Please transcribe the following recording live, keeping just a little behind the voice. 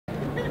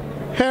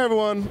Hey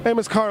everyone, my name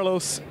is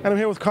Carlos, and I'm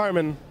here with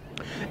Carmen.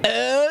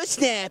 Oh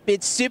snap,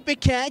 it's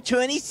Supercon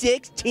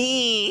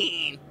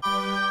 2016!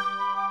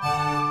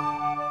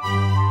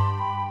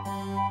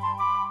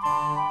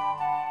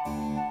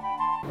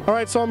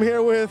 Alright, so I'm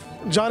here with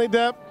Johnny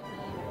Depp.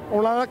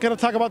 We're not going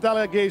to talk about the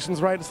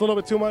allegations, right? It's a little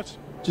bit too much.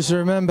 Just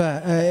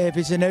remember, if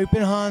it's an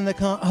open hand, they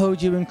can't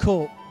hold you in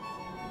court.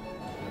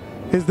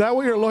 Is that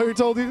what your lawyer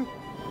told you?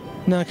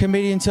 No, a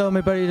comedian told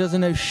me, but he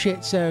doesn't know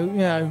shit, so, you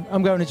know,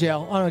 I'm going to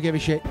jail. I don't give a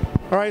shit.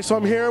 Alright, so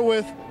I'm here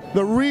with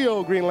the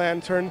real Green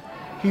Lantern.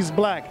 He's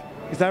black.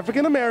 He's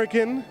African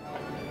American.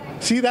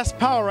 See, that's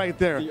power right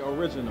there. The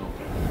original.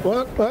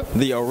 What?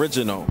 The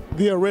original.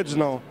 The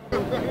original.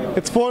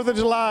 It's 4th of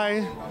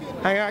July.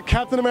 I got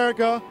Captain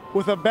America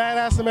with a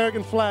badass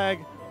American flag.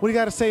 What do you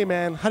got to say,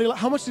 man?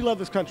 How much do you love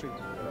this country?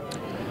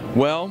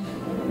 Well,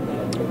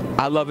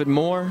 I love it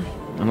more,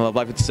 and I love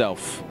life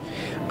itself.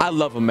 I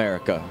love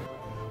America.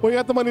 Well, you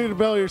got the money to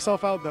bail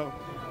yourself out, though.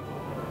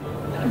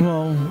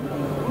 Well,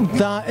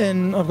 that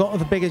and I've got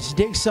the biggest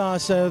dick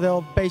size, so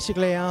they'll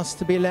basically ask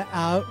to be let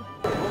out.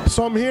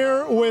 So I'm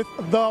here with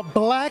the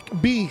Black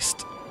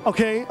Beast,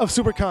 okay, of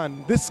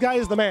Supercon. This guy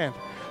is the man.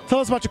 Tell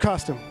us about your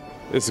costume.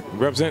 It's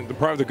representing the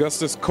Private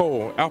Augustus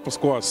Cole, Alpha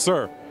Squad,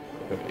 sir,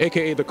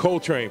 a.k.a. the Cole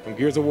Train from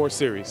Gears of War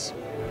series.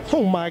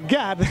 Oh my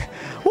God,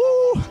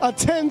 woo,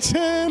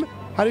 attention.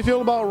 How do you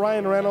feel about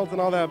Ryan Reynolds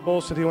and all that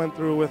bullshit he went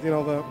through with, you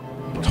know, the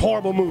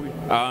horrible movie?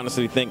 I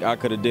honestly think I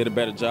could have did a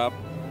better job,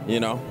 you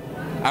know.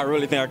 I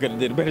really think I could have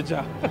did a better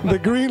job. The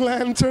Green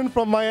Lantern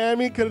from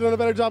Miami could have done a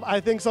better job.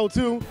 I think so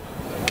too.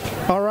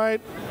 All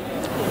right,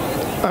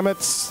 I'm at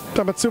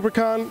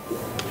Supercon.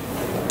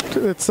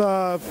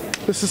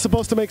 This is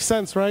supposed to make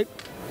sense, right?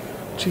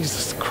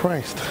 Jesus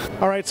Christ.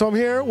 All right, so I'm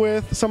here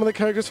with some of the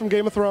characters from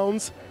Game of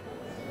Thrones,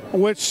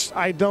 which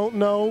I don't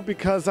know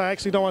because I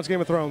actually don't watch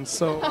Game of Thrones.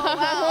 So.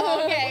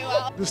 Okay,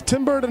 well. Does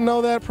Tim Burton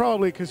know that?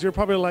 Probably, because you're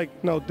probably like,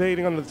 no,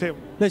 dating under the table.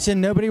 Listen,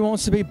 nobody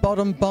wants to be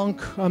bottom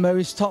bunk. I'm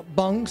always top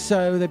bunk,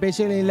 so they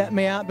basically let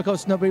me out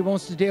because nobody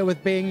wants to deal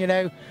with being, you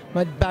know,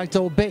 my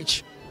backdoor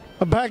bitch.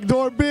 A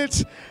backdoor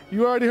bitch?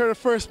 You already heard it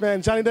first,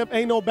 man. Johnny Depp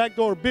ain't no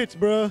backdoor bitch,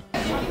 bruh.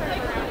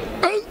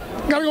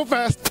 Gotta go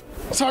fast.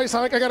 Sorry,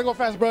 Sonic, I gotta go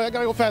fast, bro. I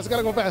gotta go fast.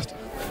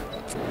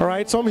 All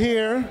right, so I'm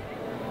here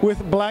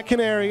with Black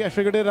Canary. I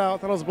figured it out. I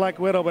thought it was Black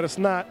Widow, but it's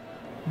not.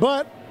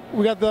 But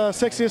we got the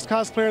sexiest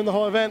cosplayer in the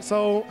whole event,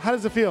 so how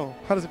does it feel?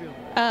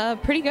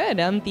 Pretty good.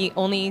 I'm the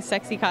only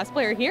sexy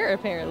cosplayer here,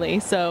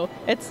 apparently, so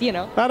it's, you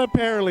know. Not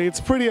apparently.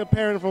 It's pretty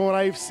apparent from what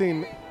I've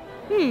seen.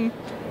 All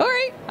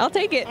right, I'll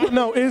take it.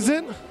 No, is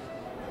it?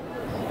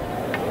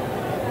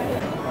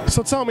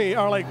 So tell me,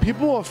 are like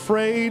people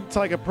afraid to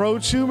like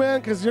approach you, man?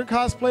 Because your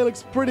cosplay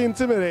looks pretty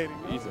intimidating.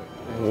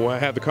 Why I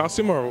have the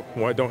costume or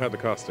why I don't have the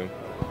costume?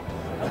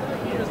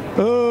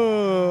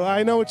 Oh,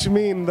 I know what you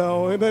mean,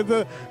 though.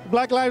 The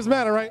Black Lives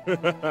Matter, right?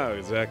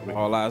 Exactly.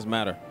 All lives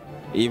matter,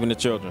 even the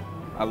children.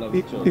 I love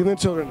the children. Even the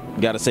children.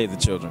 Gotta save the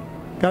children.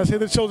 Gotta save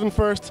the children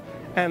first,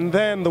 and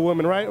then the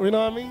women, right? You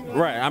know what I mean?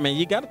 Right. I mean,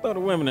 you gotta throw the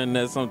women in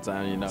there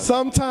sometime, you know.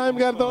 Sometime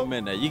gotta throw them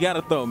in there. You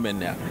gotta throw them in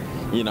there.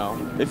 You know,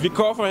 if you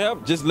call for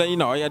help, just let you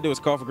know. All you gotta do is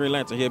call for Green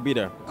Lantern. He'll be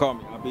there. Call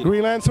me. I'll be there.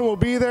 Green Lantern will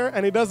be there,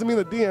 and he doesn't mean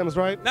the DMs,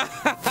 right?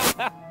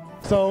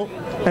 So,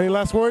 any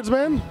last words,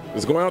 man?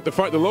 It's going out to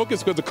fight the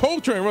locusts because the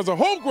Cole Train runs a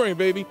whole grain,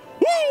 baby.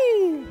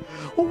 Woo!